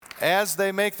as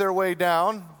they make their way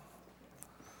down,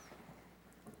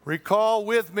 recall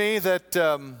with me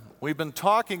that we've been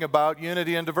talking about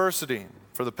unity and diversity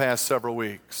for the past several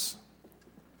weeks.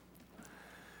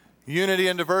 Unity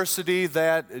and diversity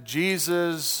that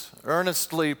Jesus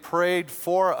earnestly prayed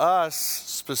for us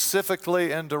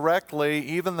specifically and directly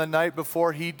even the night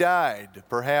before he died,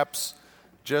 perhaps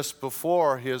just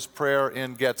before his prayer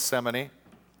in Gethsemane.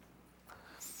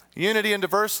 Unity and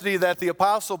diversity that the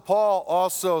Apostle Paul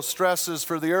also stresses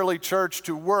for the early church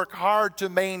to work hard to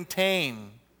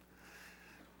maintain.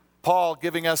 Paul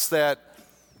giving us that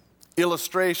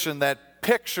illustration, that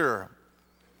picture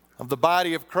of the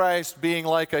body of Christ being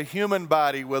like a human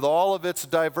body with all of its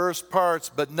diverse parts,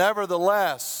 but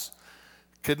nevertheless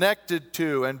connected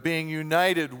to and being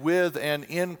united with and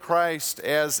in Christ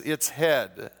as its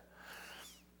head.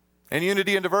 And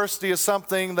unity and diversity is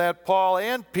something that Paul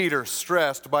and Peter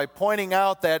stressed by pointing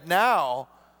out that now,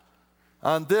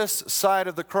 on this side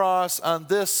of the cross, on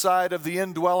this side of the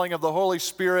indwelling of the Holy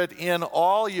Spirit in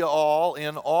all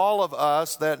of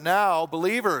us, that now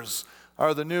believers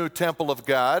are the new temple of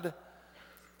God.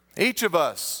 Each of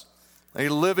us, a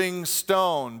living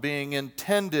stone being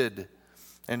intended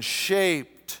and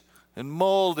shaped and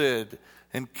molded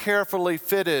and carefully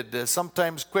fitted,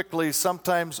 sometimes quickly,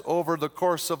 sometimes over the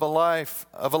course of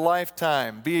a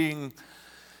lifetime, being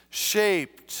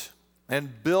shaped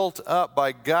and built up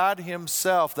by God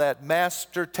himself, that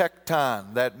master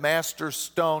tecton, that master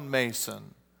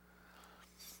stonemason,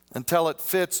 until it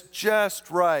fits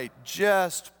just right,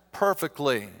 just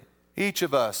perfectly, each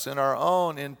of us in our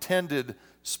own intended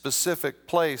specific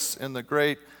place in the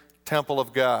great temple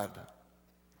of God.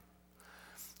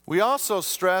 We also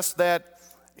stress that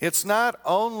it's not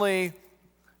only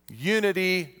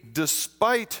unity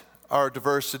despite our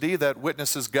diversity that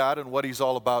witnesses God and what he's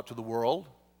all about to the world.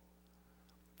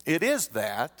 It is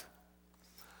that.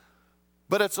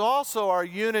 But it's also our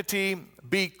unity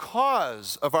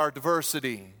because of our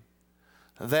diversity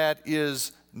that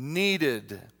is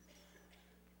needed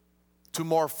to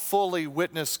more fully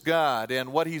witness God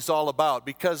and what he's all about.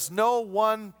 Because no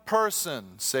one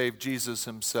person save Jesus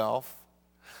himself.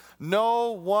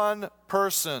 No one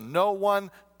person, no one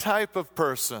type of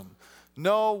person,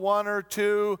 no one or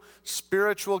two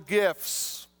spiritual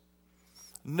gifts,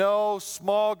 no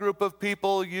small group of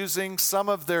people using some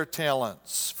of their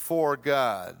talents for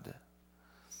God.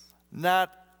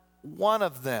 Not one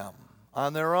of them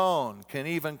on their own can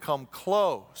even come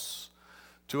close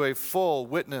to a full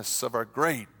witness of our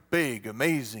great, big,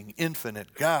 amazing,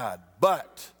 infinite God.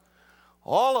 But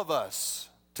all of us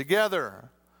together,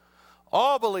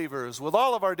 all believers with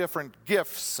all of our different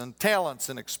gifts and talents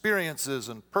and experiences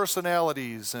and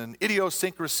personalities and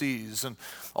idiosyncrasies, and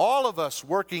all of us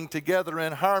working together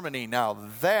in harmony. Now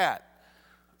that,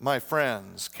 my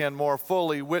friends, can more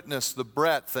fully witness the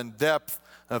breadth and depth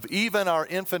of even our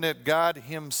infinite God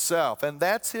himself. And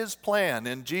that's his plan.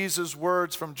 In Jesus'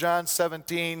 words from John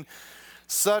 17,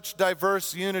 such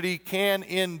diverse unity can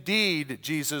indeed,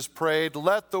 Jesus prayed,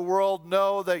 let the world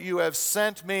know that you have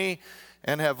sent me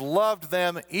and have loved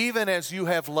them even as you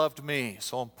have loved me.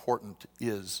 So important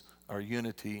is our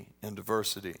unity and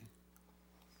diversity.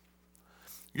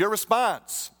 Your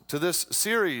response to this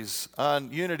series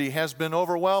on unity has been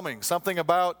overwhelming. Something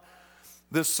about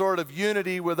this sort of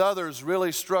unity with others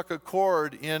really struck a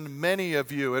chord in many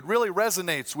of you. It really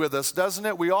resonates with us, doesn't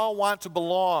it? We all want to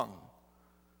belong.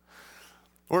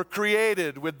 We're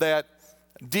created with that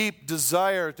deep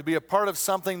desire to be a part of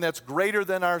something that's greater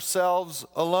than ourselves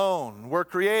alone. We're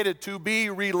created to be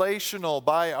relational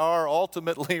by our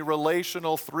ultimately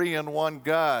relational three-in-one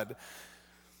God.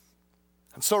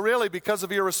 And so really, because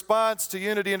of your response to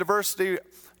unity and diversity,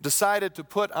 decided to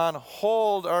put on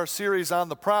hold our series on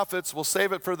the prophets. We'll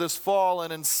save it for this fall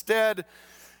and instead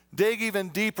dig even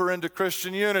deeper into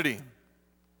Christian unity.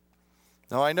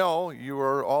 Now I know you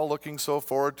were all looking so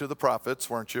forward to the prophets,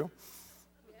 weren't you?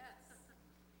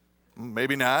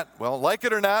 Maybe not. Well, like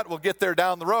it or not, we'll get there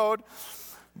down the road.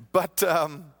 But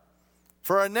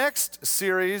for our next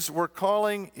series, we're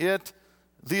calling it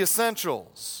The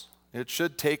Essentials. It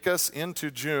should take us into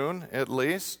June, at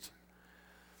least.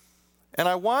 And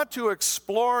I want to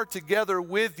explore together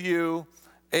with you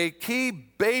a key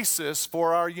basis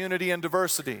for our unity and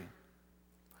diversity.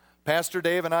 Pastor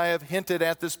Dave and I have hinted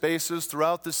at this basis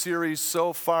throughout the series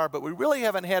so far, but we really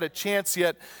haven't had a chance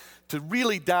yet to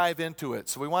really dive into it.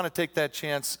 So we want to take that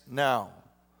chance now.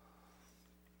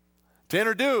 To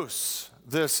introduce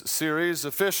this series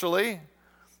officially,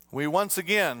 we once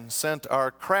again sent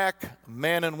our crack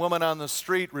man and woman on the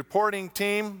street reporting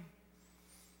team,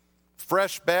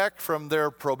 fresh back from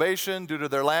their probation due to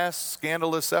their last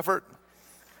scandalous effort.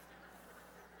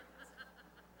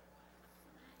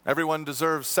 Everyone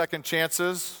deserves second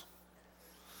chances.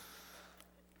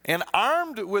 And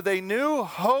armed with a new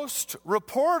host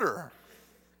reporter,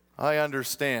 I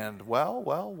understand.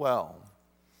 Well.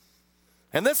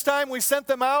 And this time we sent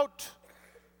them out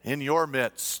in your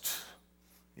midst,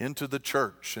 into the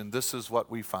church, and this is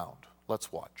what we found. Let's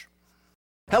watch.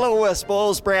 Hello, West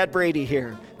Bowles. Brad Brady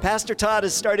here. Pastor Todd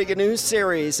is starting a new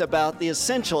series about the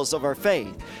essentials of our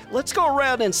faith. Let's go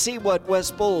around and see what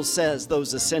West Bowles says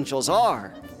those essentials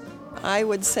are. I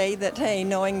would say that,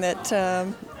 knowing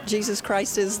that Jesus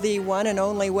Christ is the one and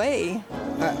only way.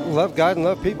 Love God and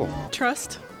love people.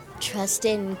 Trust. Trust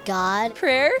in God.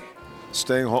 Prayer.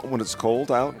 Staying home when it's cold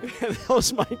out.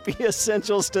 Those might be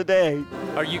essentials today.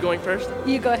 Are you going first?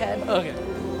 You go ahead. Okay.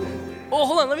 Oh,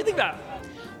 hold on. Let me think about it.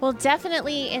 Well,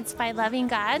 definitely it's by loving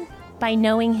God, by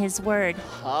knowing His Word.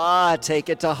 Take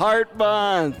it to Heart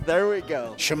Month. There we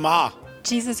go. Shema.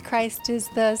 Jesus Christ is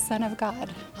the Son of God.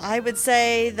 I would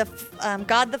say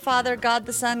God the Father, God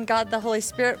the Son, God the Holy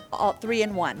Spirit, all three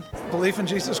in one. Belief in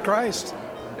Jesus Christ.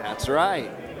 That's right.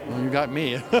 Well, you got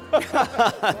me.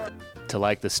 To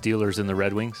like the Steelers and the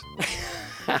Red Wings.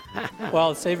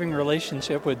 Well, saving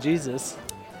relationship with Jesus.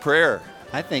 Prayer.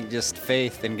 I think just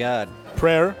faith in God.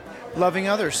 Prayer. Loving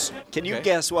others. Can you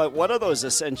guess what one of those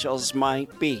essentials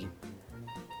might be?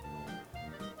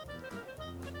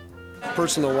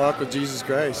 Personal walk with Jesus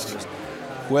Christ.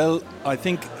 Well, I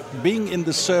think being in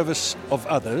the service of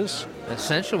others.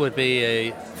 Essential would be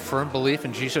a firm belief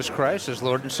in Jesus Christ as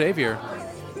Lord and Savior.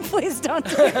 Please don't.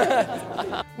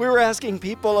 We were asking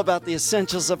people about the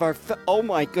essentials of our oh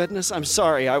my goodness, I'm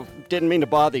sorry. I didn't mean to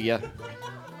bother you.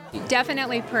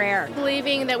 Definitely prayer.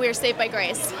 Believing that we are saved by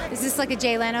grace. Is this like a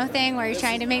Jay Leno thing where you're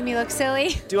trying to make me look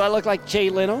silly? Do I look like Jay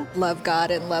Leno? Love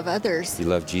God and love others. You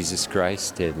love Jesus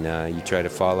Christ and you try to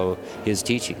follow His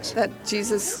teachings. That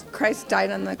Jesus Christ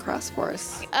died on the cross for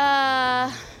us.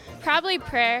 Probably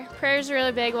prayer. Prayer is a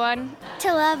really big one.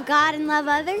 To love God and love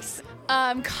others.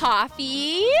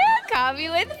 Coffee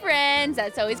with friends.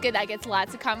 That's always good. That gets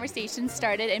lots of conversations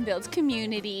started and builds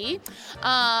community. That's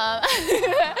all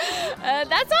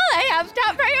I have.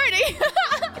 Top priority.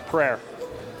 Prayer.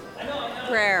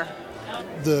 Prayer.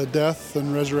 The death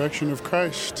and resurrection of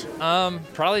Christ.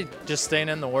 Probably just staying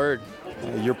in the Word.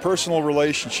 Your personal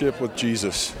relationship with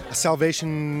Jesus.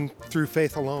 Salvation through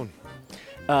faith alone.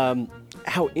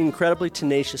 How incredibly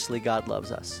tenaciously God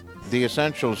loves us. The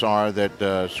essentials are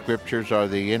that Scriptures are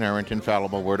the inerrant,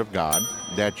 infallible Word of God,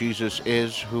 that Jesus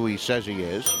is who He says He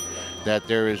is, that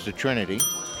there is the Trinity,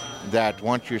 that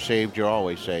once you're saved, you're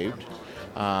always saved,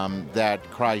 that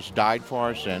Christ died for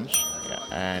our sins,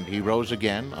 and He rose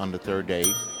again on the third day.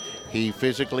 He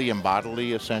physically and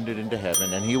bodily ascended into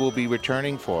heaven, and He will be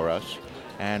returning for us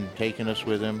and taking us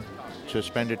with Him to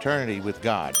spend eternity with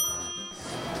God.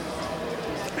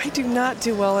 I do not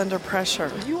do well under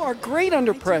pressure. You are great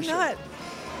under pressure. Not.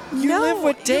 You live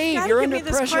with Dave. You're under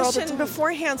pressure all the time.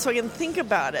 Beforehand so I can think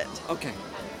about it. Okay.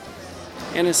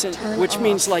 And which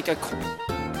means like a.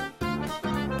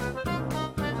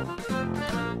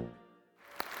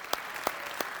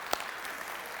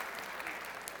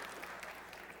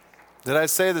 Did I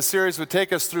say the series would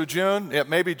take us through June? Yeah,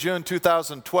 maybe June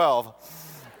 2012.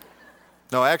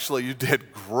 No, actually, you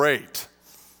did great.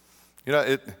 You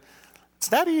know,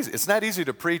 it's not easy. It's not easy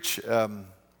to preach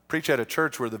at a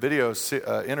church where the video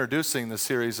introducing the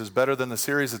series is better than the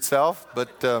series itself.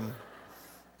 But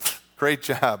great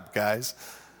job, guys.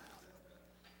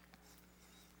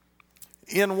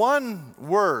 In one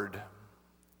word,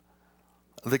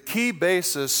 the key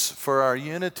basis for our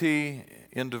unity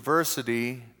in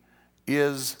diversity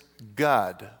is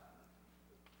God.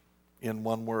 In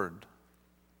one word.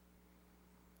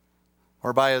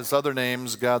 Or by His other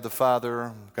names, God the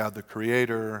Father, God the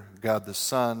Creator, God the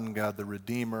Son, God the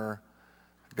Redeemer,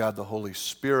 God the Holy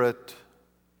Spirit.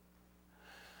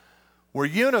 We're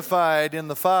unified in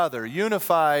the Father,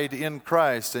 unified in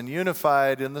Christ, and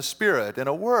unified in the Spirit. In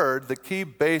a word, the key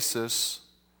basis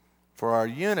for our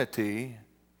unity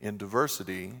in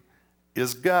diversity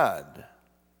is God.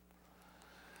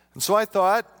 And so I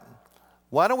thought,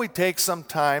 why don't we take some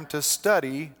time to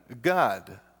study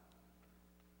God?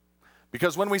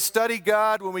 Because when we study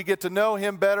God, when we get to know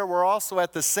Him better, we're also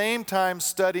at the same time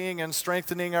studying and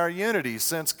strengthening our unity,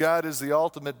 since God is the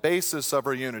ultimate basis of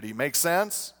our unity. Make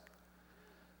sense?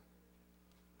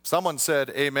 Someone said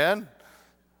amen.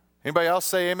 Anybody else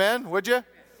say amen, would you?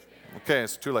 Okay,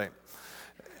 it's too late.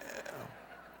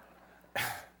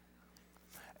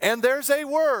 And there's a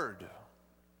word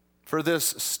for this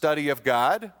study of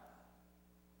God.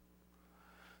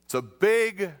 It's a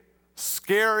big,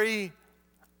 scary,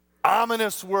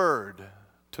 ominous word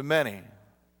to many.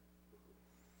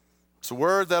 It's a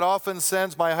word that often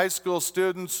sends my high school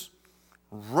students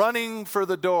running for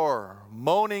the door,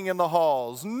 moaning in the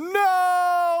halls,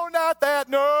 "No, not that,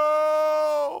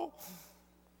 no!"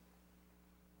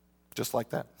 Just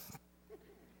like that.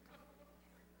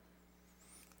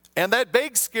 And that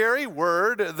big, scary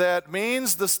word that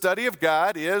means the study of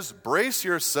God is, brace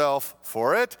yourself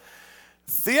for it,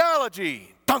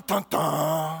 theology. Dun, dun,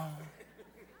 dun.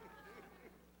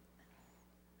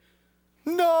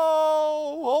 No,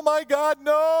 oh my God,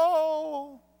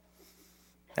 no.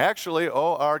 Actually,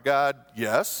 oh our God,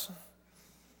 yes.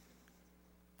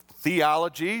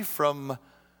 Theology, from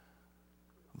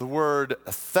the word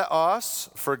theos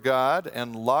for God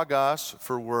and logos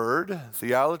for word.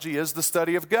 Theology is the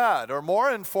study of God. Or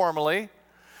more informally,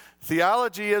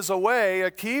 theology is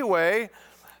a key way,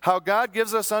 how God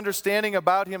gives us understanding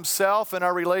about himself and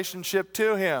our relationship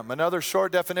to him. Another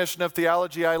short definition of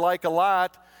theology I like a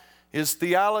lot is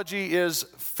theology is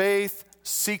faith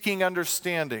seeking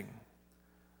understanding.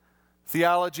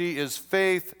 Theology is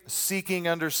faith seeking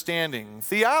understanding.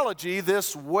 Theology,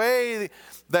 this way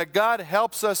that God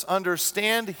helps us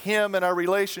understand him and our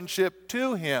relationship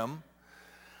to him,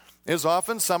 is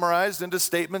often summarized into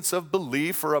statements of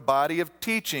belief or a body of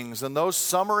teachings. And those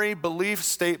summary belief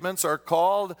statements are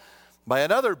called by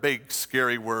another big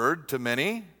scary word to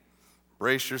many.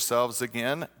 Brace yourselves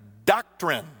again.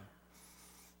 Doctrine.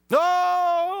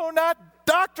 No, not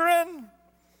doctrine.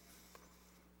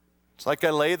 It's like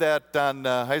I lay that on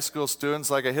high school students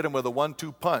like I hit them with a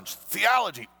 1-2 punch.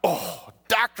 Theology. Oh,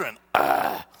 doctrine.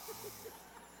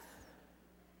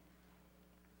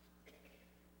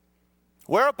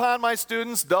 Whereupon my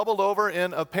students, doubled over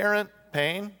in apparent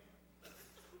pain,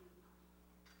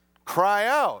 cry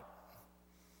out.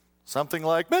 Something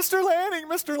like,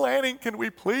 Mr. Lanning, can we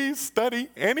please study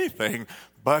anything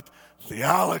but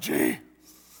theology?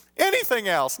 Anything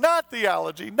else, not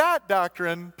theology, not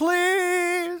doctrine,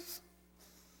 please.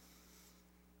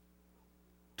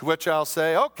 To which I'll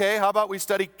say, okay, how about we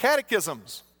study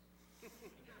catechisms?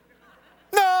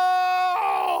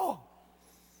 No!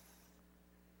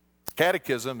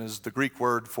 Catechism is the Greek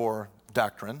word for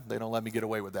doctrine. They don't let me get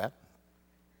away with that.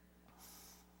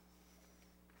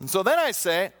 And so then I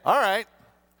say, all right,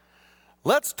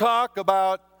 let's talk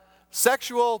about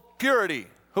sexual purity.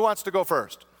 Who wants to go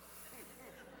first?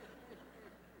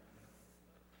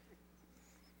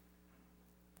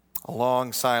 A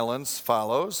long silence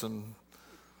follows, and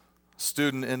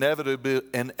student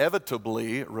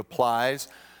inevitably replies,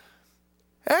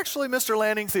 actually, Mr.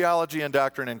 Lanning, theology and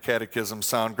doctrine and catechism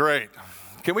sound great.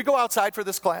 Can we go outside for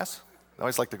this class? I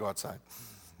always like to go outside.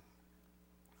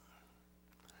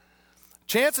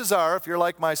 Chances are, if you're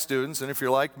like my students and if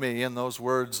you're like me, and those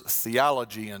words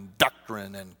theology and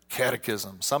doctrine and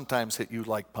catechism sometimes hit you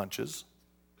like punches,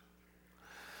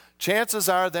 chances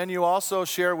are then you also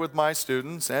share with my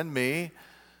students and me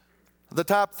the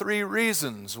top 3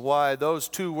 reasons why those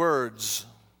 2 words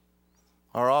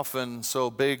are often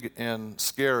so big and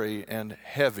scary and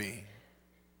heavy.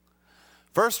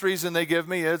 First reason they give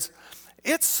me is,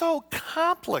 it's so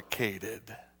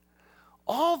complicated.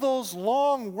 All those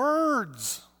long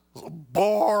words,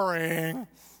 boring.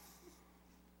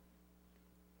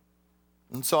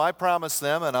 And so I promise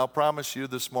them, and I'll promise you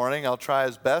this morning, I'll try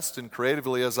as best and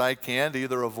creatively as I can to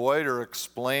either avoid or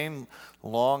explain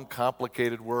long,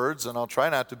 complicated words, and I'll try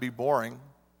not to be boring.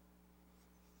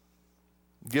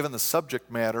 Given the subject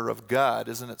matter of God,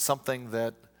 isn't it something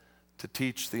that to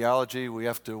teach theology we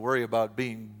have to worry about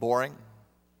being boring?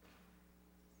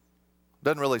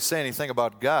 Doesn't really say anything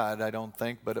about God, I don't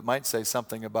think, but it might say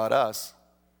something about us.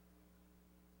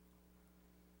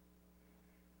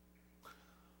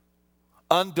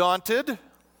 Undaunted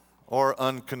or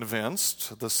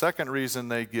unconvinced, the second reason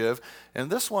they give, and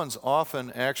this one's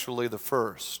often actually the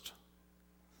first.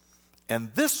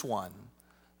 And this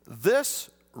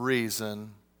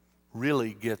reason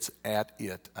really gets at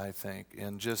it, I think,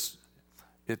 and just,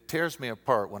 it tears me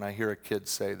apart when I hear a kid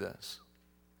say this.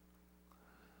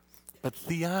 But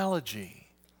theology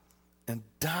and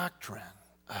doctrine,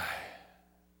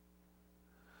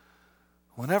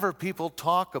 whenever people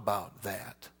talk about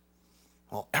that,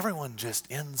 well, everyone just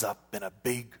ends up in a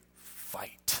big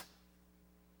fight.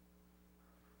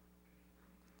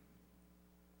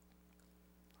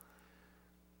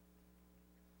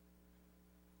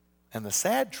 And the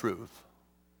sad truth,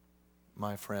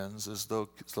 my friends, is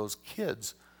those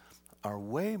kids are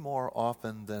way more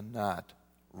often than not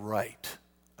right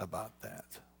about that.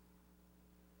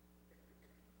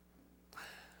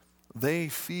 They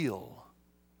feel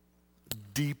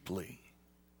deeply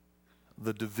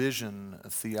the division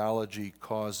theology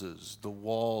causes, the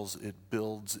walls it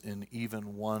builds in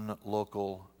even one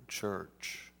local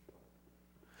church.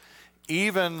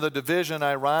 Even the division,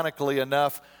 ironically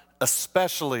enough,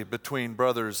 especially between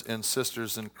brothers and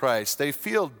sisters in Christ. They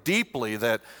feel deeply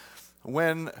that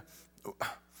when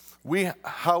we,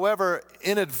 however,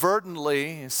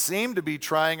 inadvertently seem to be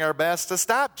trying our best to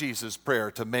stop Jesus' prayer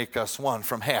to make us one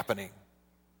from happening.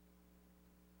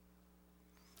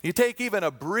 You take even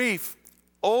a brief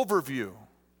overview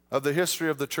of the history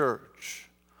of the church,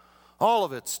 all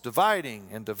of its dividing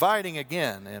and dividing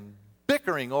again and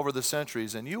bickering over the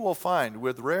centuries, and you will find,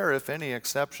 with rare if any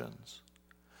exceptions,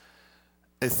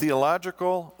 a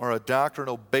theological or a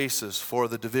doctrinal basis for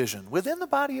the division within the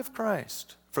body of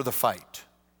Christ, for the fight.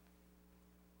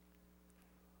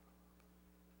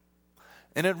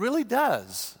 And it really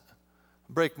does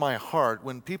break my heart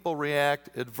when people react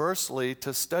adversely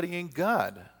to studying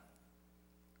God.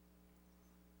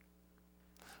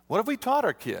 What have we taught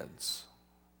our kids?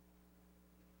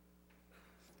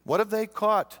 What have they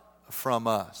caught from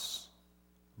us?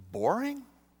 Boring?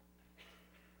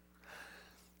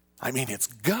 I mean, it's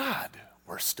God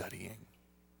we're studying.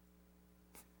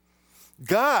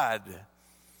 God,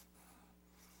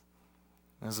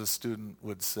 as a student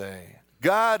would say,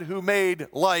 God who made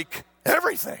like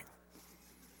everything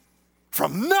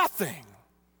from nothing.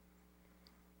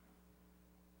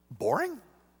 Boring?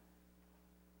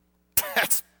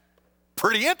 That's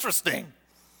pretty interesting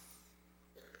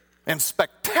and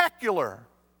spectacular.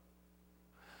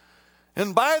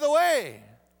 And by the way,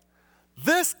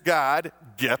 this God,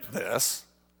 get this,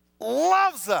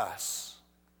 loves us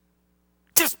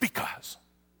just because.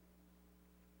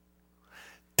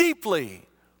 Deeply,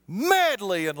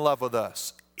 madly in love with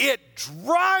us. It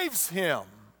drives him.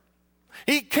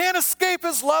 He can't escape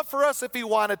his love for us if he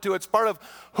wanted to. It's part of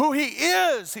who he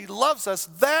is. He loves us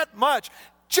that much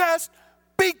just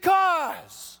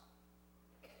because.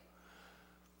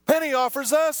 And he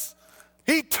offers us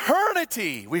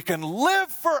eternity. We can live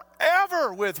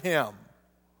forever with him.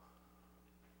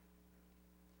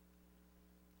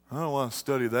 I don't want to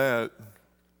study that.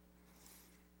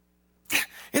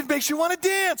 It makes you want to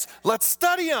dance. Let's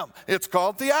study him. It's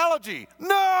called theology.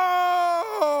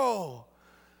 No!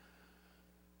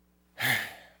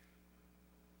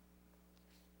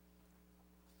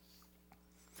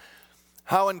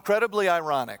 How incredibly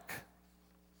ironic.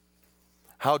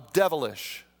 How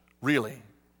devilish, really.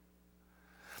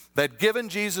 That given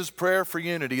Jesus' prayer for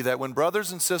unity, that when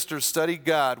brothers and sisters study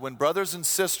God, when brothers and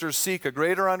sisters seek a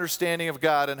greater understanding of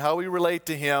God and how we relate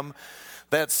to him,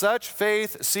 that such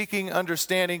faith-seeking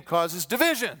understanding causes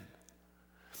division,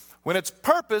 when its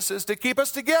purpose is to keep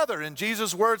us together, in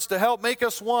Jesus' words, to help make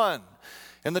us one.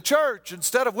 And the church,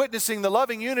 instead of witnessing the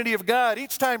loving unity of God,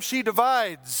 each time she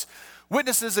divides,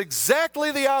 witnesses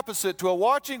exactly the opposite to a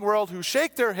watching world who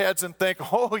shake their heads and think,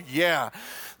 oh yeah,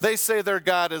 they say their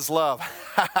God is love.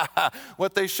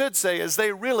 What they should say is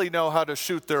they really know how to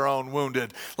shoot their own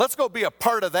wounded. Let's go be a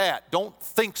part of that. Don't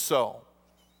think so.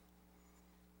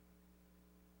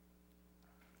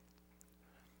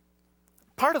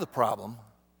 Part of the problem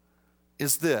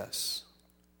is this.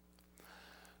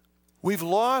 We've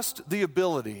lost the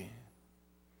ability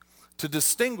to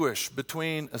distinguish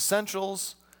between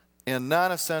essentials and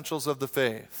non-essentials of the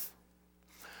faith.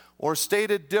 Or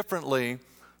stated differently,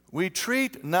 we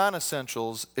treat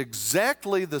non-essentials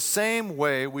exactly the same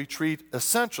way we treat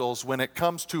essentials when it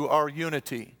comes to our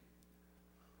unity.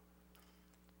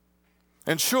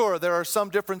 And sure, there are some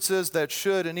differences that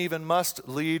should and even must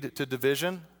lead to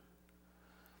division.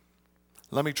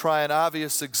 Let me try an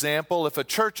obvious example. If a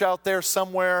church out there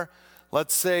somewhere,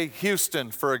 let's say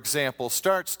Houston, for example,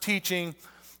 starts teaching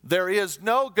there is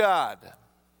no God,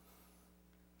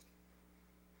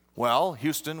 well,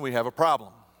 Houston, we have a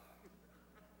problem.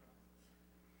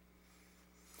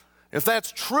 If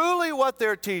that's truly what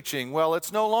they're teaching, well,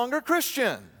 it's no longer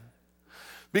Christian.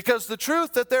 Because the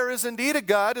truth that there is indeed a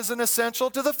God is an essential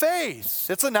to the faith.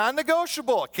 It's a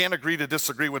non-negotiable. I can't agree to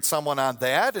disagree with someone on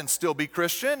that and still be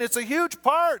Christian. It's a huge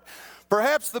part,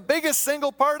 perhaps the biggest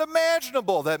single part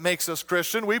imaginable that makes us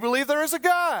Christian. We believe there is a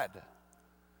God.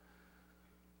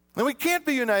 And we can't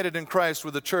be united in Christ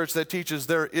with a church that teaches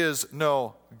there is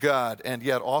no God and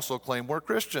yet also claim we're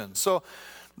Christians. So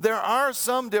there are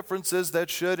some differences that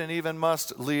should and even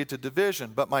must lead to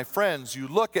division. But my friends, you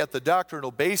look at the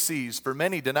doctrinal bases for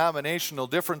many denominational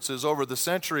differences over the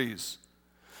centuries,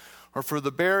 or for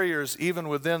the barriers even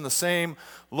within the same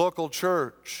local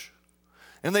church,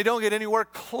 and they don't get anywhere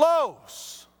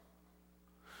close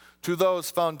to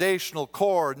those foundational,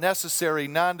 core, necessary,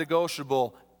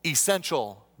 non-negotiable,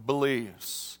 essential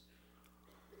beliefs.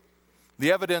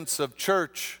 The evidence of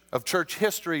church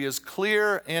history is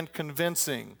clear and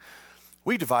convincing.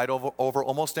 We divide over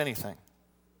almost anything.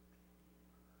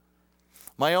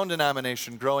 My own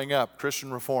denomination growing up,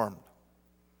 Christian Reformed,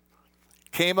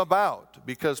 came about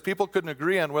because people couldn't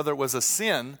agree on whether it was a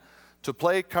sin to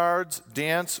play cards,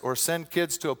 dance, or send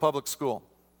kids to a public school.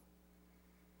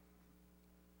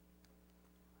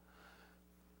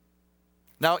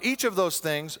 Now, each of those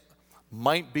things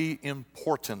might be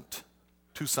important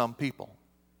to some people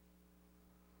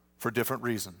for different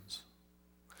reasons.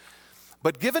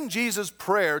 But given Jesus'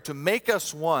 prayer to make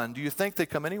us one, do you think they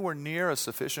come anywhere near a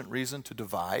sufficient reason to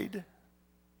divide?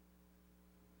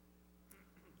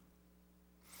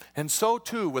 And so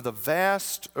too with a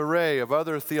vast array of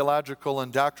other theological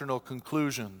and doctrinal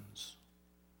conclusions.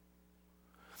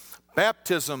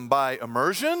 Baptism by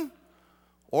immersion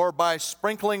or by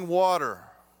sprinkling water?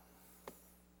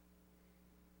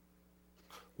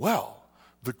 Well,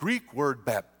 the Greek word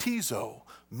baptizo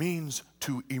means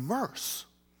to immerse,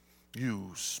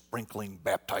 you sprinkling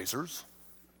baptizers.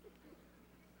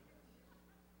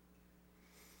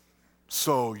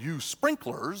 So you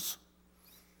sprinklers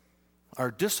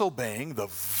are disobeying the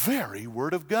very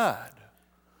word of God.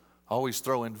 Always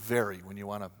throw in very when you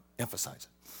want to emphasize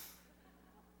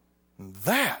it.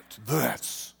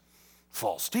 That's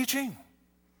false teaching.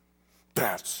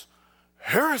 That's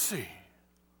heresy.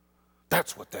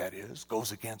 That's what that is.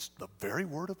 Goes against the very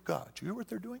word of God. Do you hear what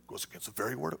they're doing? Goes against the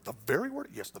very word of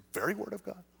yes, the very word of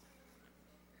God.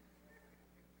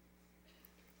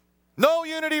 No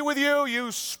unity with you,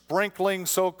 you sprinkling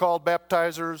so-called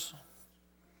baptizers.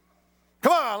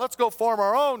 Come on, let's go form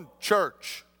our own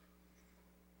church.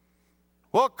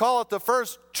 We'll call it the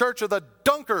First Church of the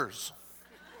Dunkers.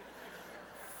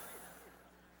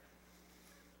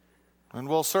 And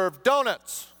we'll serve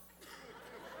donuts.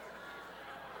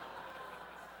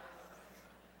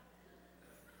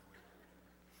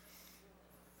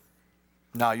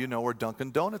 Now you know where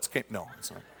Dunkin' Donuts came. No,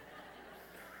 it's not.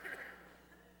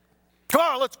 Come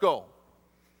on, let's go.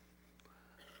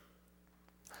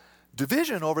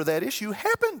 Division over that issue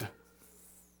happened.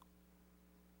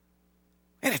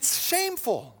 And it's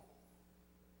shameful.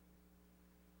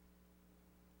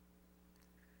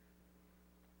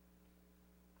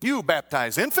 You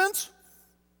baptize infants?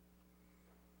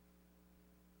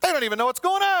 They don't even know what's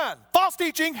going on. False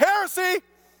teaching, heresy.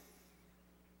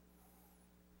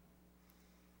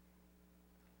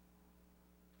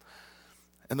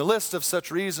 And the list of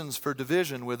such reasons for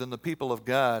division within the people of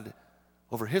God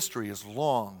over history is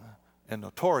long and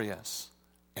notorious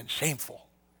and shameful.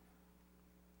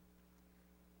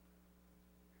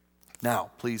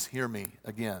 Now, please hear me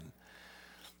again.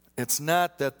 It's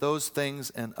not that those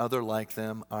things and other like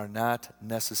them are not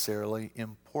necessarily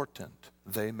important.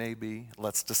 They may be.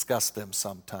 Let's discuss them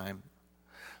sometime.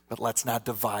 But let's not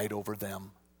divide over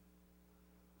them.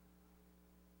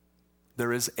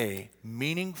 There is a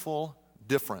meaningful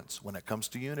difference when it comes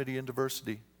to unity and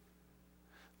diversity.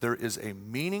 There is a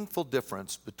meaningful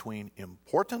difference between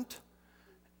important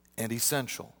and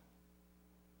essential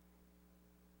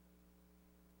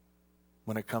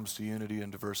when it comes to unity and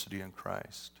diversity in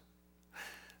Christ.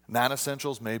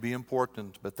 Non-essentials may be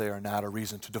important, but they are not a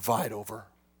reason to divide over.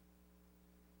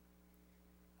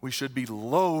 We should be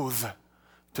loath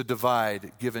to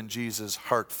divide, given Jesus'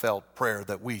 heartfelt prayer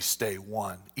that we stay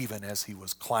one, even as he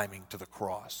was climbing to the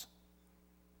cross.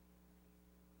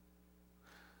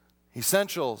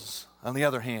 Essentials, on the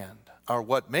other hand, are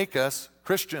what make us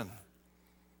Christian.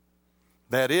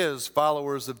 That is,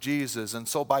 followers of Jesus, and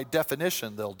so by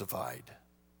definition, they'll divide.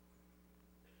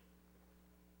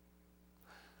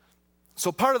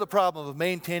 So part of the problem of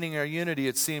maintaining our unity,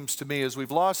 it seems to me, is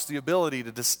we've lost the ability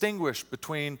to distinguish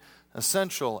between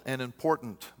essential and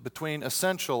important, between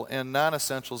essential and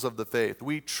non-essentials of the faith.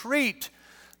 We treat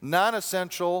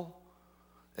non-essential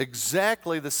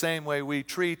exactly the same way we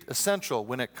treat essential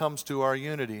when it comes to our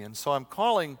unity. And so I'm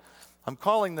calling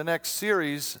the next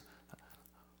series,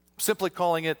 simply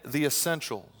calling it The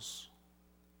Essentials.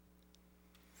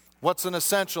 What's an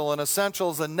essential? An essential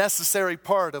is a necessary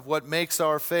part of what makes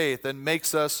our faith and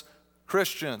makes us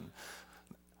Christian.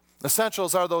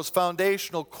 Essentials are those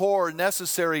foundational, core,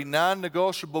 necessary,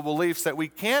 non-negotiable beliefs that we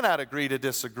cannot agree to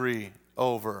disagree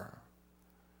over.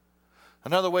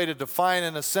 Another way to define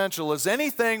an essential is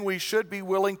anything we should be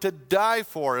willing to die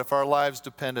for if our lives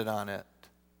depended on it.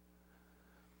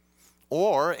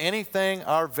 Or anything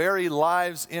our very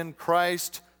lives in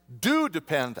Christ do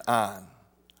depend on.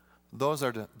 Those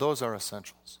are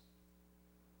essentials.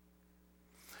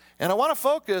 And I want to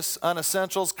focus on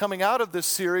essentials coming out of this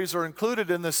series or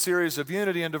included in this series of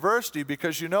unity and diversity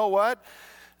because you know what?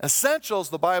 Essentials,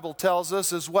 the Bible tells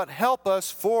us, is what help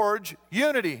us forge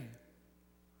unity.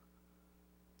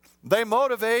 They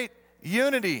motivate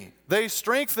unity. They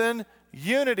strengthen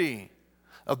unity.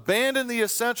 Abandon the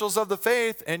essentials of the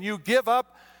faith and you give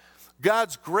up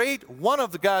one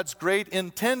of God's great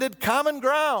intended common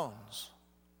grounds.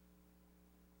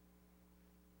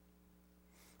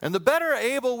 And the better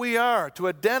able we are to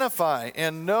identify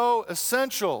and know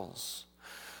essentials,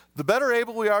 the better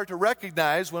able we are to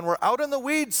recognize when we're out in the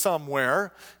weeds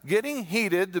somewhere, getting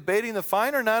heated, debating the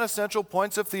fine or non-essential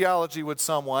points of theology with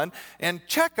someone, and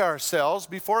check ourselves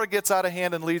before it gets out of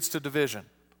hand and leads to division.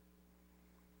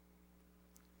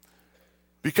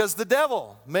 Because the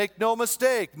devil, make no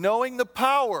mistake, knowing the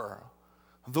power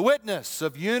of the witness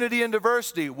of unity and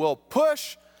diversity, will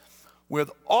push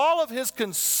with all of his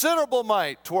considerable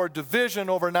might toward division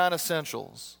over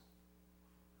non-essentials.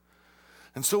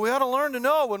 And so we ought to learn to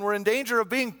know when we're in danger of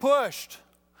being pushed,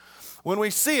 when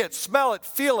we see it, smell it,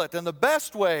 feel it, and the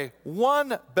best way,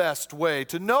 one best way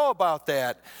to know about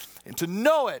that and to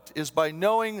know it is by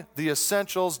knowing the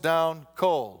essentials down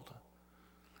cold.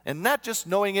 And not just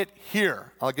knowing it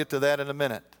here. I'll get to that in a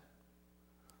minute.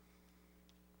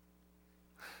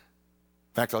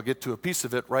 In fact, I'll get to a piece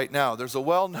of it right now. There's a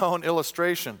well-known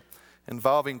illustration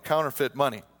involving counterfeit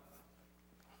money.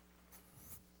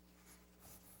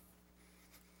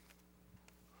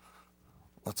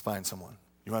 Let's find someone.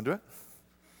 You want to do it?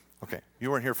 Okay.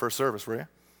 You weren't here first service, were you? No.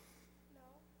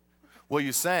 Well,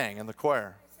 you sang in the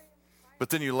choir. But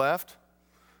then you left?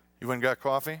 You went and got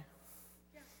coffee?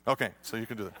 Okay, so you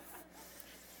can do that.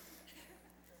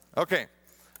 Okay,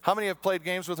 how many have played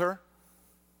games with her?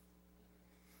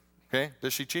 Okay,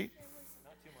 does she cheat?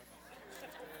 Not too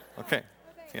much. Okay,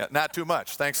 yeah, not too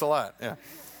much. Thanks a lot. Yeah.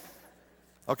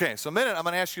 Okay, so a minute, I'm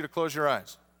going to ask you to close your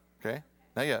eyes. Okay,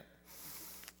 not yet.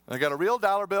 I got a real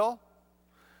dollar bill,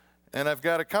 and I've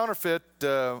got a counterfeit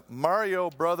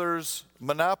Mario Brothers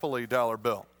Monopoly dollar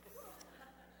bill.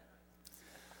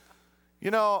 You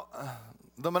know,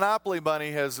 the Monopoly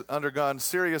money has undergone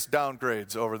serious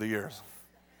downgrades over the years.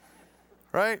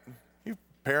 Right? You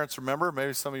parents remember,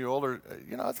 maybe some of you older,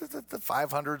 you know, the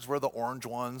 500s were the orange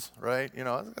ones, right? You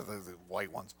know, the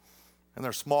white ones. And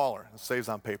they're smaller. It saves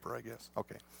on paper, I guess.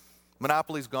 Okay.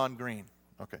 Monopoly's gone green.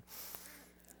 Okay.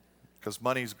 Because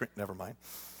money's green. Never mind.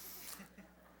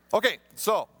 Okay,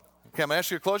 so, I'm going to ask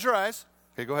you to close your eyes.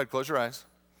 Okay, go ahead, close your eyes.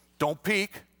 Don't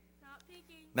peek. Not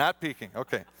peeking. Not peeking.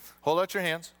 Okay. Hold out your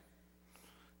hands.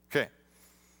 Okay.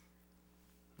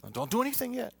 Now don't do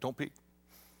anything yet. Don't peek.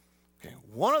 Okay.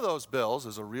 One of those bills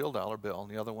is a real dollar bill, and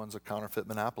the other one's a counterfeit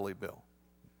Monopoly bill.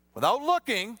 Without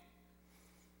looking,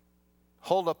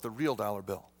 hold up the real dollar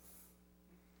bill.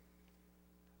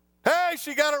 Hey,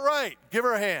 she got it right. Give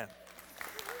her a hand.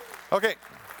 Okay.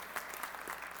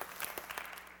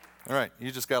 All right.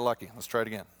 You just got lucky. Let's try it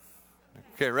again.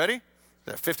 Okay, ready?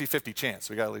 That 50-50 chance.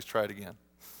 We got to at least try it again.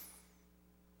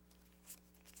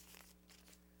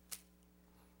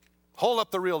 Hold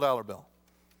up the real dollar bill.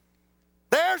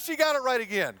 There, she got it right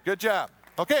again. Good job.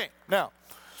 Okay, now,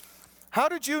 how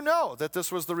did you know that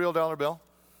this was the real dollar bill?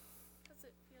 Because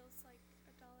it feels like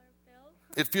a dollar bill.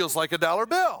 It feels like a dollar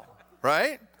bill,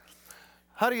 right?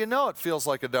 How do you know it feels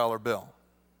like a dollar bill?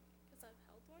 Because I've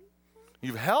held one before.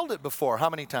 You've held it before. How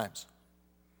many times?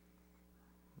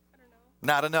 I don't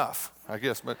know. Not enough, I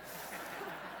guess, but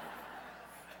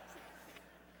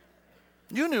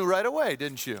you knew right away,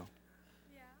 didn't you?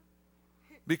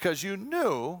 Because you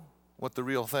knew what the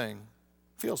real thing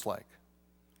feels like.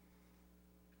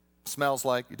 Smells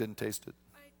like. You didn't taste it.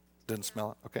 Didn't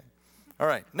smell it. Okay. All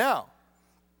right. Now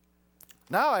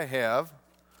I have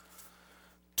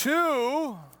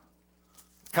 2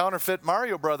 counterfeit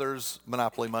Mario Brothers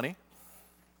Monopoly money.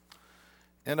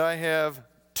 And I have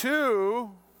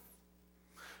 2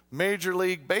 Major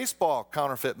League Baseball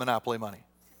counterfeit Monopoly money.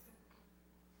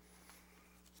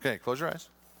 Okay, close your eyes.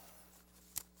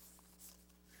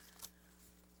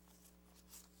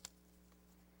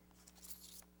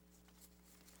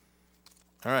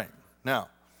 All right, now,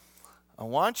 I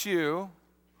want you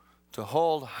to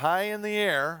hold high in the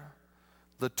air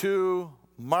the 2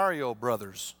 Mario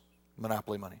Brothers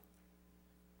Monopoly money.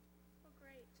 Oh,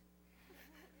 great.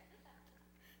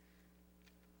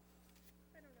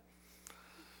 I don't know.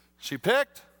 She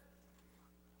picked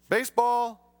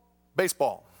baseball.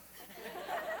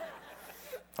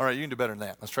 All right, you can do better than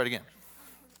that. Let's try it again.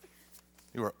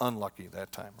 You were unlucky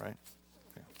that time, right?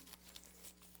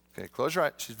 Okay, close your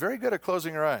eyes. She's very good at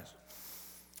closing her eyes.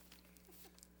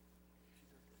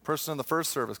 Person in the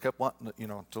first service kept wanting,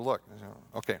 to look.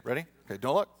 Okay, ready? Okay,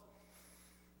 don't look.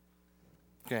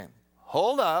 Okay,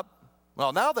 hold up.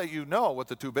 Well, now that you know what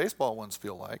the 2 baseball ones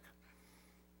feel like,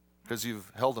 Because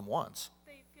you've held them once.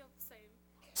 They feel the same.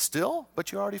 Still?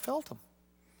 But you already felt them.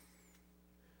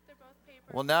 They're both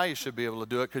paper. Well, now you should be able to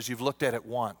do it because you've looked at it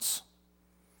once.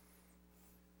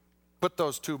 Put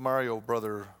those two Mario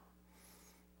Brother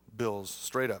bills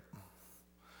straight up.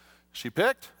 She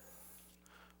picked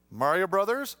Mario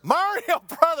Brothers. Mario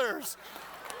Brothers!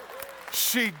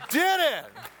 She did it!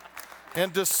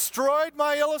 And destroyed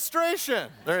my illustration.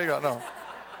 There you go. No.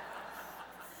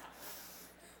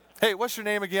 Hey, what's your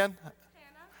name again?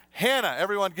 Hannah. Hannah.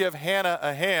 Everyone give Hannah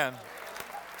a hand.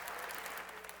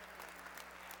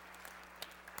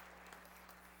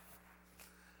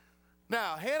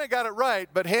 Now, Hannah got it right,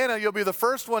 but Hannah, you'll be the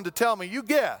first one to tell me you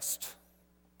guessed.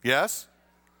 Yes?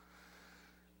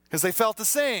 Because they felt the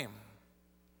same.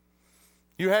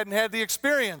 You hadn't had the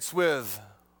experience with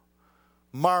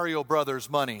Mario Brothers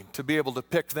money to be able to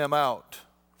pick them out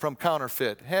from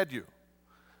counterfeit, had you?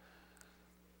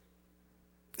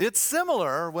 It's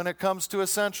similar when it comes to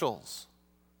essentials.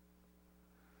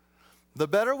 The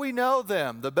better we know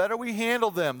them, the better we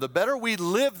handle them, the better we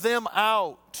live them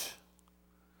out,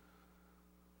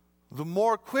 the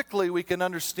more quickly we can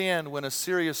understand when a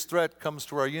serious threat comes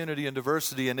to our unity and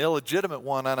diversity, an illegitimate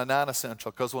one on a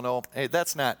non-essential, because we'll know, hey,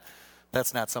 that's not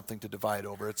something to divide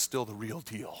over. It's still the real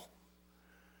deal.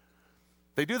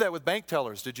 They do that with bank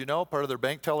tellers. Did you know? Part of their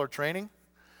bank teller training?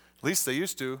 At least they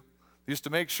used to. They used to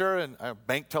make sure in a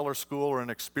bank teller school or an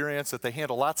experience that they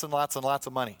handle lots and lots and lots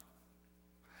of money.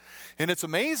 And it's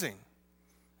amazing.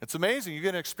 It's amazing. You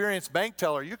get an experienced bank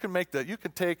teller, you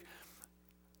can take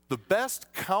the best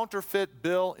counterfeit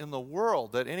bill in the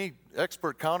world that any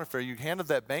expert counterfeiter, you handed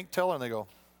that bank teller and they go,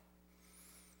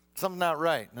 something's not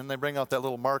right. And then they bring out that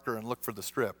little marker and look for the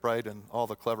strip, right? And all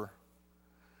the clever.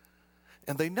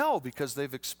 And they know because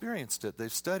they've experienced it,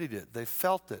 they've studied it, they've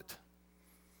felt it.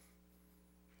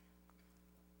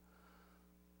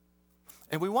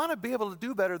 And we want to be able to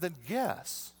do better than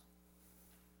guess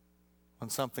when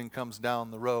something comes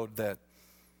down the road that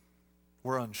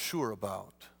we're unsure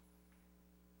about.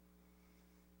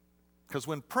 Because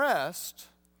when pressed,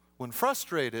 when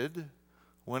frustrated,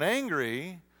 when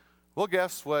angry, we'll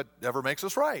guess whatever makes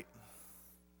us right.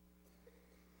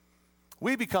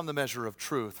 We become the measure of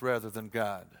truth rather than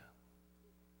God.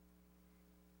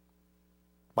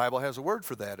 The Bible has a word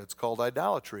for that. It's called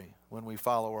idolatry, when we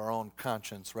follow our own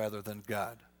conscience rather than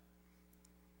God.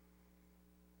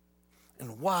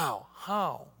 And wow,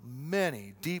 how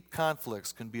many deep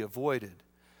conflicts can be avoided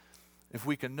if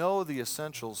we can know the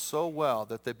essentials so well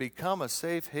that they become a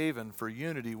safe haven for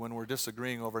unity when we're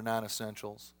disagreeing over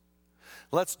non-essentials.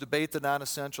 Let's debate the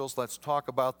non-essentials. Let's talk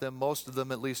about them. Most of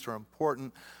them, at least, are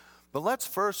important. But let's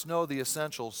first know the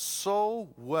essentials so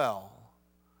well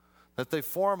that they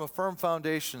form a firm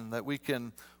foundation that we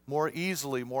can more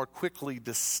easily, more quickly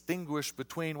distinguish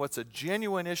between what's a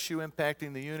genuine issue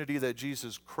impacting the unity that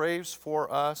Jesus craves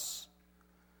for us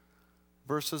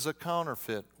versus a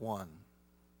counterfeit one.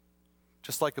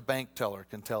 Just like a bank teller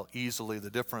can tell easily the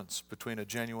difference between a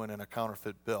genuine and a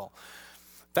counterfeit bill.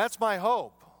 That's my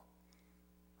hope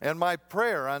and my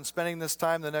prayer on spending this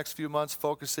time the next few months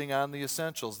focusing on the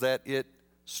essentials, that it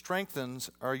strengthens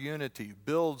our unity,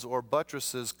 builds or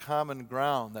buttresses common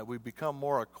ground, that we become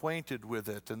more acquainted with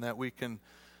it, and that we can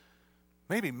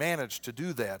maybe manage to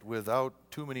do that without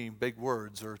too many big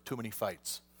words or too many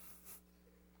fights.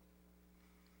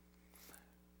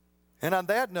 And on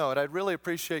that note, I'd really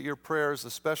appreciate your prayers,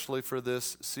 especially for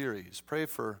this series. Pray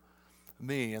for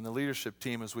me and the leadership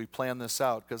team as we plan this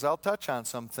out, because I'll touch on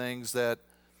some things that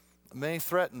may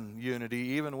threaten unity,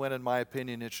 even when, in my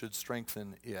opinion, it should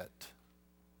strengthen it.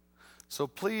 So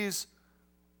please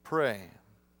pray.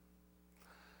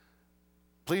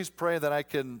 Please pray that I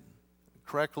can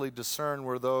correctly discern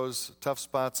where those tough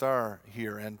spots are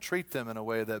here and treat them in a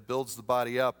way that builds the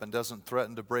body up and doesn't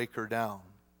threaten to break her down.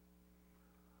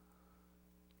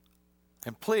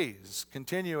 And please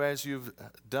continue, as you've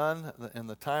done in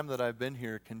the time that I've been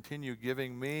here, continue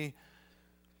giving me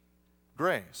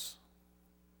grace,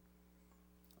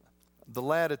 the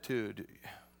latitude.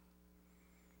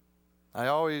 I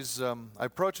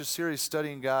approach a series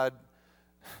studying God,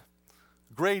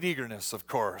 great eagerness, of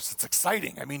course. It's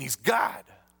exciting. I mean, He's God.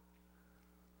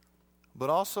 But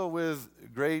also with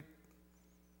great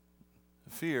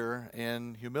fear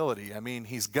and humility. I mean,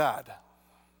 He's God.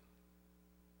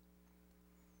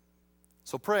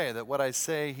 So pray that what I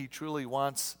say He truly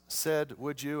wants said,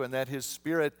 would you, and that His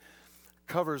Spirit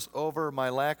covers over my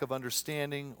lack of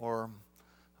understanding or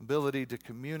ability to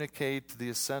communicate the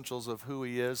essentials of who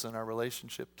He is and our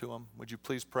relationship to Him. Would you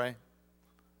please pray?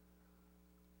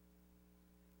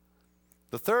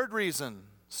 The third reason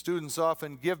students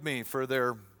often give me for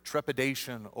their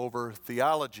trepidation over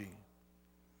theology.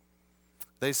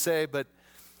 They say, but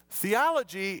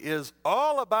theology is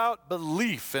all about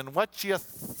belief and what you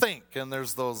think, and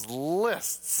there's those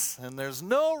lists, and there's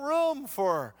no room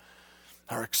for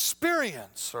our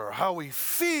experience or how we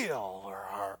feel or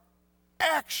our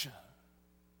action.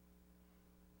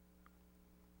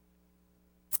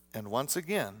 And once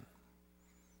again,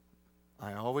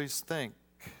 I always think,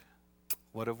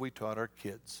 what have we taught our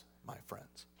kids, my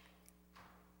friends?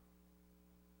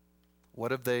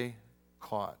 What have they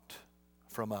caught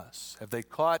from us? Have they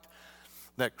caught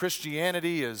that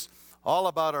Christianity is all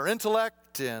about our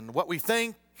intellect and what we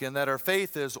think, and that our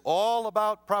faith is all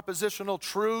about propositional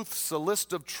truths, a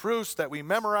list of truths that we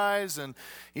memorize and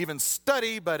even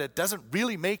study, but it doesn't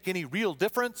really make any real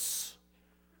difference?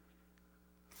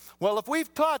 Well, if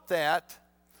we've taught that,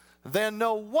 then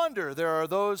no wonder there are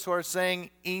those who are saying,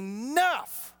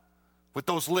 enough with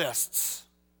those lists.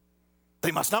 They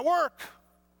must not work.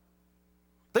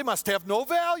 They must have no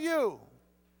value.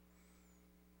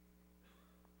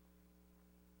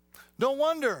 No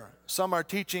wonder some are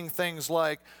teaching things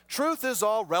like, truth is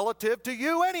all relative to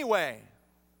you anyway.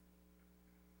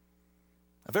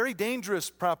 A very dangerous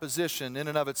proposition in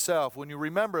and of itself when you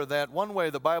remember that one way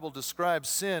the Bible describes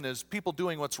sin is people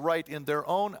doing what's right in their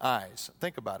own eyes.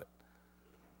 Think about it.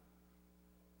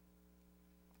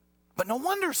 But no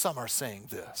wonder some are saying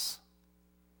this.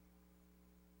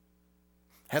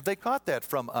 Have they caught that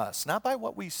from us? Not by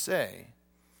what we say,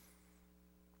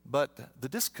 but the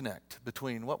disconnect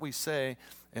between what we say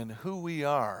and who we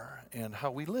are and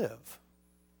how we live.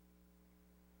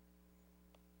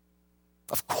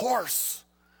 Of course,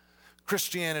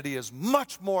 Christianity is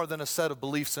much more than a set of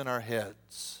beliefs in our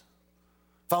heads.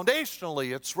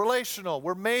 Foundationally, it's relational.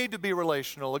 We're made to be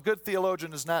relational. A good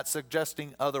theologian is not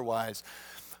suggesting otherwise.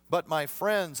 But my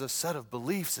friends, a set of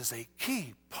beliefs is a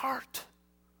key part.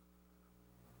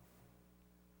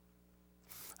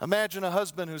 Imagine a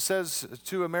husband who says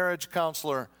to a marriage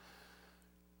counselor,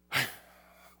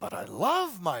 but I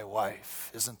love my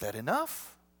wife. Isn't that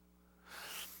enough?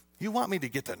 You want me to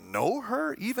get to know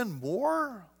her even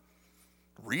more?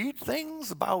 Read things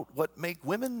about what make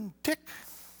women tick?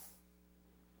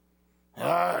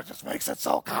 It just makes it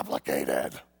so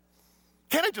complicated.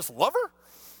 Can't I just love her?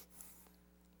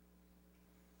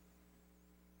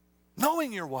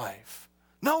 Knowing your wife,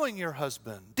 knowing your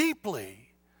husband deeply,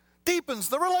 deepens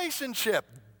the relationship.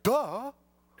 Duh.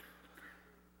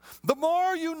 The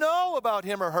more you know about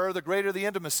him or her, the greater the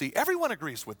intimacy. Everyone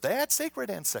agrees with that, sacred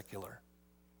and secular.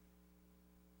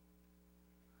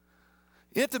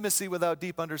 Intimacy without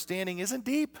deep understanding isn't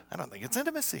deep. I don't think it's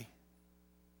intimacy.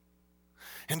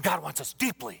 And God wants us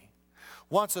deeply,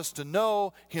 wants us to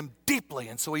know him deeply,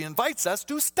 and so he invites us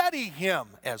to study him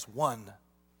as one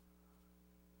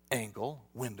angle,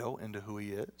 window into who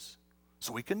he is,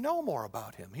 so we can know more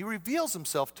about him. He reveals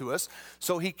himself to us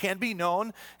so he can be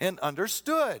known and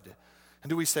understood. And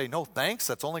do we say, no thanks,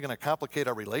 that's only going to complicate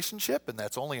our relationship and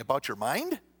that's only about your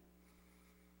mind?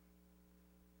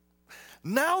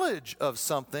 Knowledge of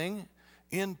something,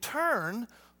 in turn,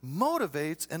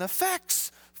 motivates and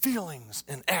affects feelings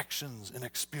and actions and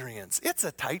experience. It's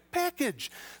a tight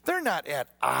package. They're not at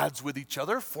odds with each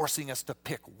other, forcing us to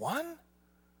pick one.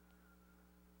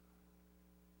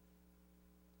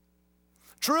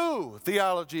 True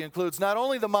theology includes not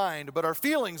only the mind, but our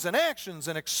feelings and actions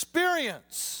and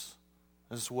experience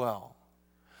as well.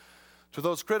 To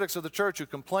those critics of the church who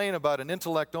complain about an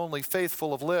intellect-only faith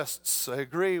full of lists, I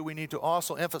agree we need to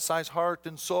also emphasize heart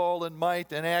and soul and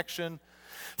might and action.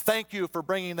 Thank you for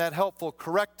bringing that helpful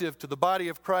corrective to the body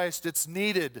of Christ. It's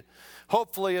needed.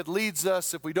 Hopefully it leads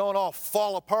us, if we don't all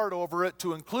fall apart over it,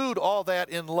 to include all that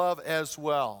in love as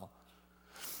well.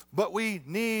 But we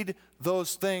need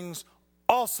those things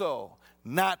also,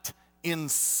 not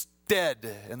instead.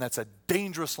 And that's a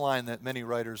dangerous line that many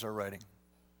writers are writing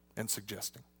and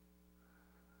suggesting.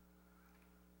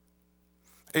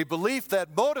 A belief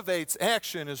that motivates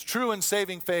action is true in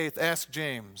saving faith, ask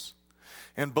James.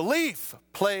 And belief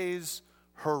plays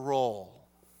her role.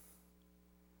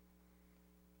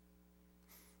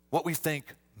 What we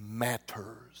think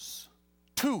matters.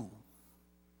 2.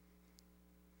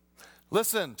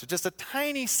 Listen to just a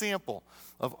tiny sample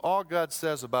of all God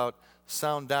says about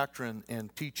sound doctrine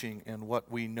and teaching and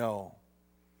what we know.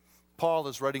 Paul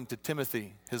is writing to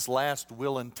Timothy, his last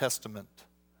will and testament.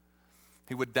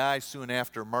 He would die soon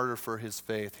after, martyr for his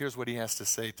faith. Here's what he has to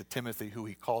say to Timothy, who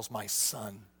he calls my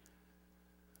son.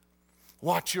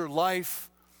 Watch your life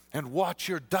and watch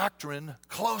your doctrine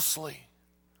closely.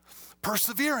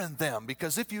 Persevere in them,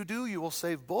 because if you do, you will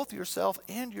save both yourself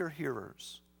and your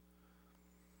hearers.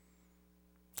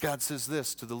 God says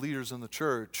this to the leaders in the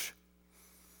church.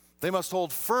 They must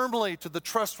hold firmly to the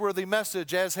trustworthy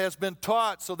message as has been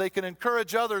taught so they can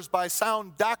encourage others by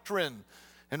sound doctrine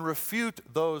and refute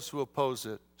those who oppose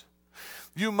it.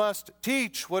 You must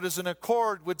teach what is in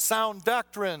accord with sound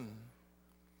doctrine.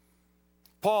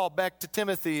 Paul, back to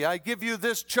Timothy, I give you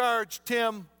this charge,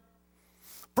 Tim.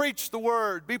 Preach the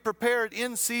word. Be prepared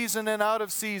in season and out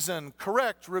of season.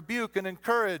 Correct, rebuke, and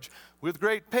encourage with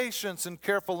great patience and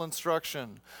careful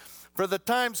instruction. For the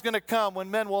time's going to come when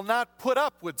men will not put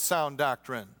up with sound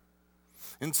doctrine.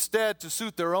 Instead, to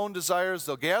suit their own desires,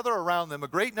 they'll gather around them a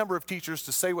great number of teachers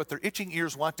to say what their itching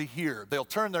ears want to hear. They'll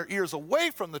turn their ears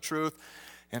away from the truth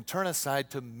and turn aside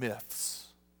to myths.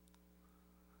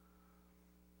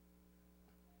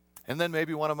 And then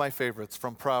maybe one of my favorites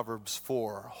from Proverbs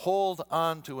 4. Hold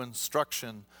on to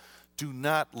instruction. Do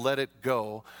not let it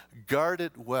go. Guard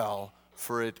it well,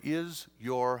 for it is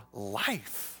your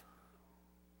life.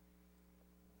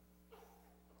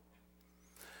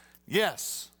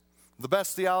 Yes, the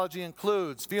best theology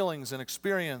includes feelings and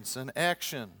experience and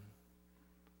action.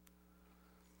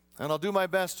 And I'll do my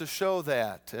best to show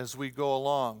that as we go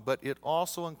along, but it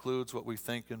also includes what we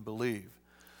think and believe.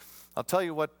 I'll tell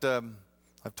you what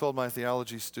I've told my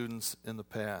theology students in the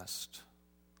past.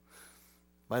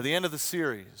 By the end of the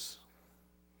series,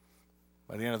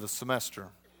 by the end of the semester,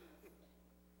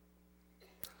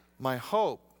 my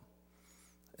hope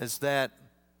is that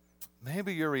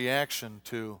maybe your reaction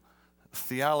to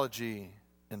theology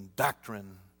and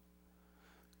doctrine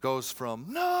goes from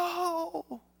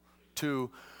no to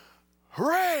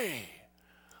hooray.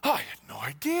 I had no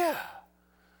idea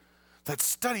that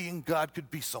studying God could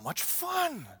be so much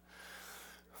fun,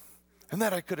 and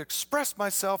that I could express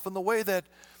myself in the way that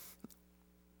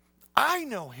I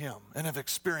know Him and have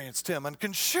experienced Him and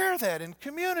can share that in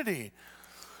community.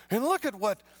 And look at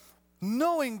what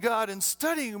knowing God and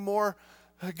studying more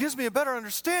gives me a better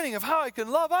understanding of how I can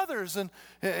love others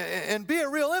and be a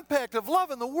real impact of love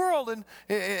in the world and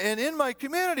in my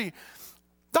community.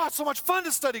 Oh, it's so much fun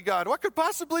to study God. What could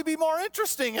possibly be more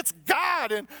interesting? It's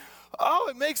God. And oh,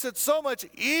 it makes it so much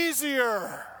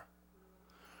easier.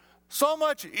 So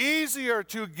much easier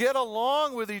to get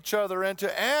along with each other and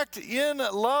to act in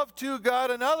love to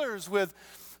God and others with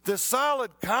the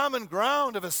solid common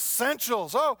ground of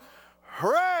essentials. Oh,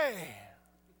 hooray!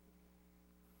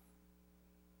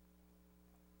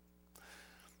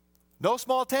 No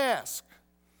small task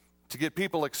to get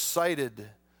people excited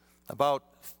about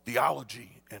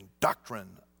theology and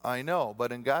doctrine, I know,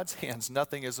 but in God's hands,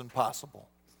 nothing is impossible.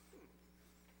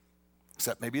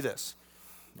 Except maybe this.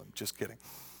 I'm just kidding.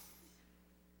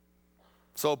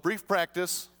 So, brief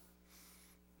practice.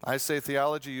 I say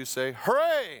theology, you say,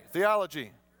 hooray,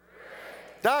 theology.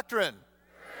 Hooray. Doctrine.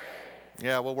 Hooray.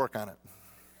 Yeah, we'll work on it.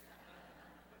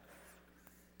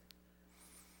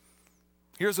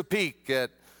 Here's a peek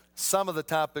at some of the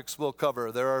topics we'll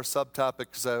cover. There are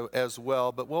subtopics as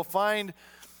well, but we'll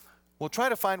try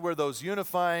to find where those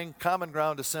unifying common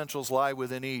ground essentials lie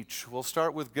within each. We'll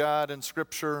start with God and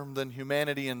Scripture, then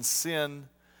humanity and sin,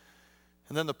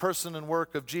 and then the person and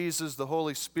work of Jesus, the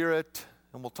Holy Spirit,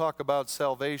 and we'll talk about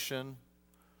salvation.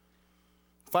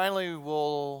 Finally,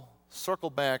 we'll circle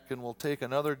back and we'll take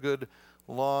another good,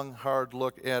 long, hard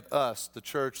look at us, the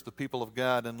church, the people of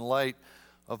God, in light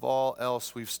of all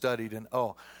else we've studied. And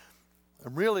I'm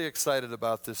really excited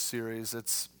about this series.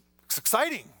 It's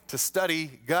exciting to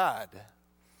study God.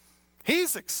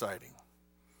 He's exciting.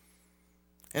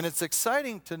 And it's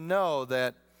exciting to know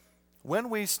that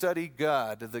when we study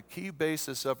God, the key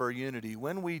basis of our unity,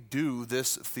 when we do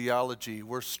this theology,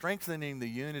 we're strengthening the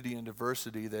unity and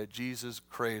diversity that Jesus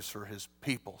craves for His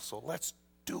people. So let's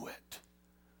do it.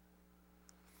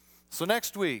 So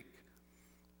next week,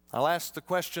 I'll ask the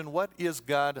question, what is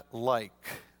God like?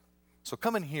 So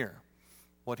come and hear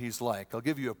what He's like. I'll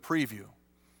give you a preview.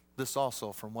 This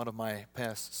also from one of my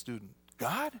past students.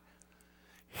 God,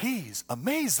 He's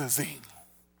amazing,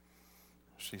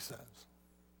 she says.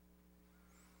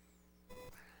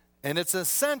 And it's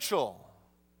essential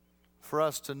for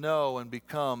us to know and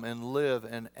become and live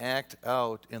and act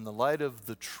out in the light of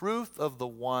the truth of the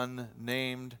one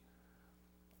named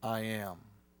I Am.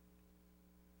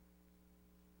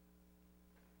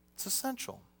 It's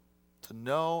essential to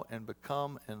know and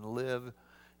become and live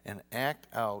and act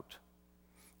out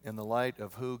in the light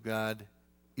of who God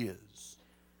is.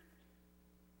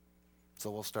 So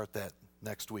we'll start that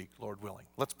next week, Lord willing.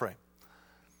 Let's pray.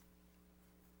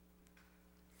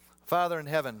 Father in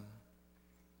heaven,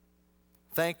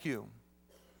 thank you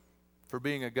for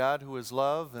being a God who is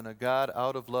love and a God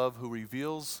out of love who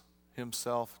reveals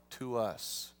Himself to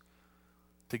us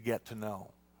to get to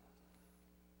know.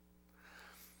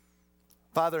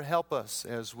 Father, help us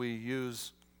as we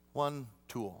use one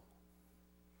tool,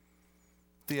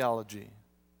 theology,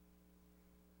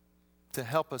 to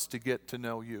help us to get to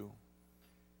know you.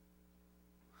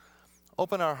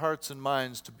 Open our hearts and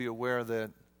minds to be aware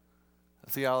that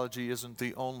theology isn't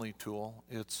the only tool,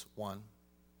 it's one.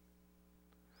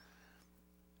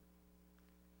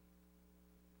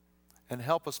 And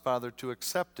help us, Father, to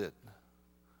accept it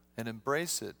and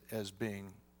embrace it as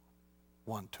being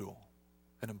one tool,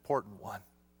 an important one.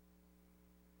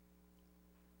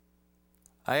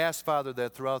 I ask, Father,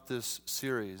 that throughout this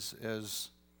series, as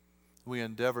we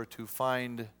endeavor to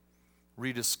find,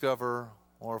 rediscover,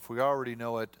 or if we already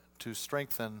know it, to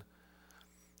strengthen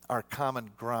our common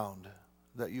ground,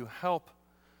 that you help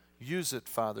use it,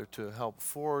 Father, to help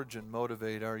forge and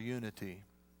motivate our unity,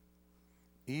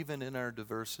 even in our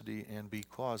diversity and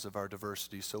because of our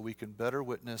diversity, so we can better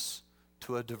witness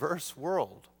to a diverse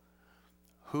world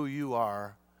who you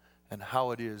are and how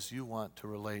it is you want to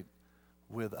relate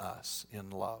with us in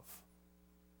love.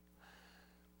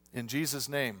 In Jesus'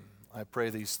 name, I pray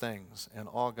these things, and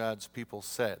all God's people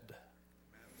said,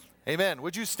 Amen.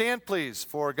 Would you stand, please,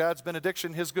 for God's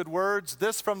benediction, his good words.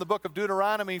 This from the book of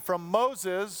Deuteronomy from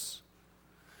Moses,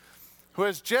 who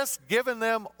has just given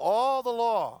them all the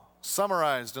law,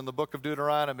 summarized in the book of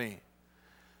Deuteronomy.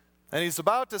 And he's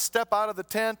about to step out of the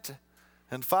tent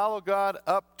and follow God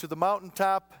up to the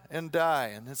mountaintop and die.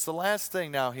 And it's the last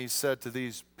thing now he said to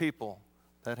these people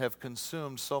that have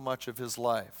consumed so much of his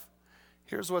life.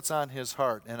 Here's what's on his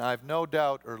heart, and I've no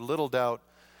doubt or little doubt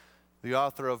the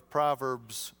author of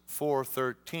Proverbs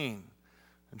 4:13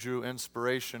 drew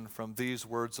inspiration from these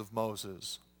words of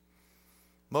Moses.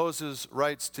 Moses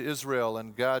writes to Israel,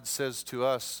 and God says to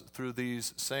us through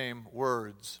these same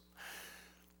words,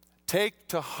 "Take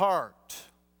to heart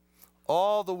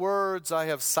all the words I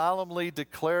have solemnly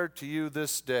declared to you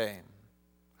this day,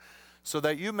 so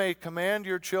that you may command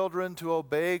your children to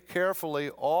obey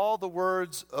carefully all the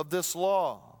words of this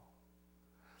law.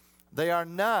 They are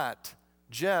not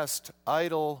just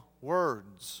idle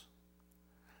words.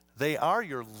 They are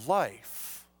your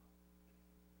life."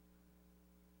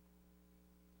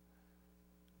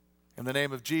 In the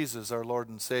name of Jesus, our Lord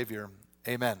and Savior,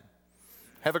 amen.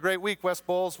 Have a great week, West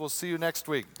Bowles. We'll see you next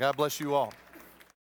week. God bless you all.